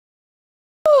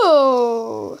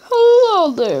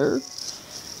Hello there.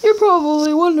 You're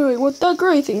probably wondering what that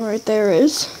gray thing right there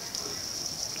is.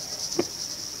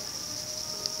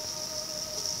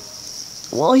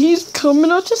 Well, he's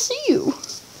coming out to see you.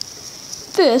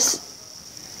 This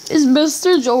is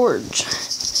Mr. George.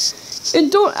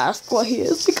 And don't ask what he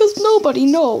is, because nobody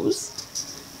knows.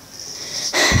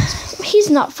 He's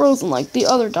not frozen like the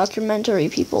other documentary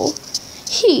people.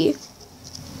 He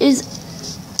is,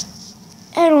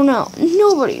 I don't know,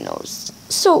 nobody knows.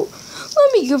 So,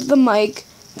 let me give the mic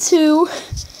to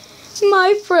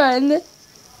my friend,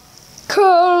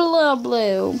 Carla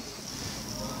Blue.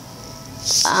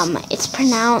 It's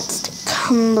pronounced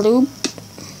Kamloop.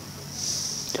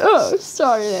 Oh,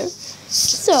 sorry there.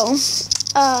 So,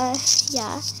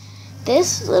 yeah,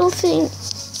 this little thing,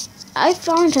 I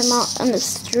found him out on the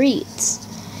streets.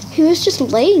 He was just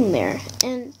laying there,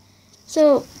 and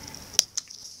so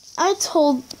I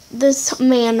told this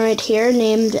man right here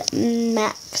named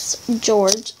Max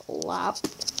George Lop.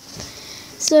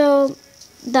 So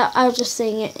that I was just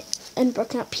saying it in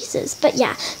broken up pieces, but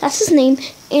yeah, that's his name.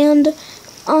 And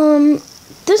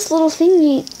this little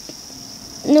thingy,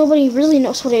 nobody really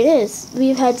knows what it is.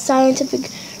 We've had scientific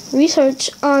research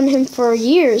on him for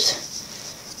years.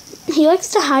 He likes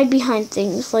to hide behind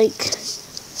things like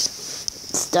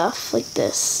stuff like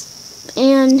this,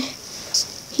 and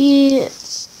he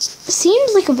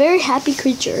seems like a very happy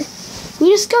creature. We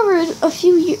discovered a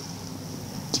few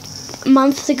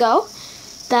months ago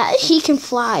that he can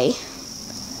fly.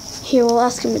 Here, we'll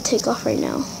ask him to take off right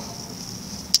now.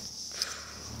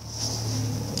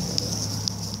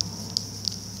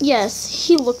 Yes,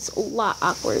 he looks a lot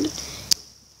awkward.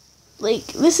 Like,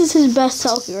 this is his best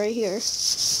selfie right here.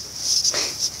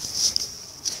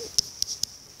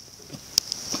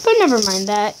 But never mind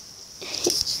that.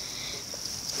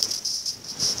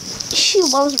 She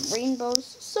loves rainbows,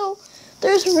 so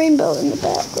there's a rainbow in the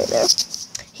back right there.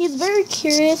 He's very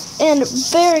curious and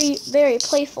very, very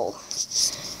playful.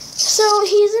 So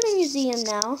he's in a museum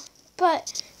now,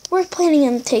 but we're planning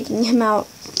on taking him out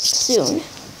soon.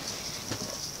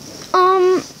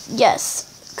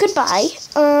 Yes. Goodbye.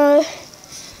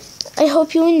 I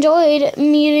hope you enjoyed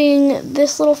meeting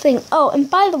this little thing. Oh, and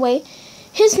by the way,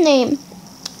 his name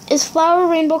is Flower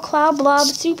Rainbow Cloud Blob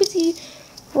Super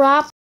Rop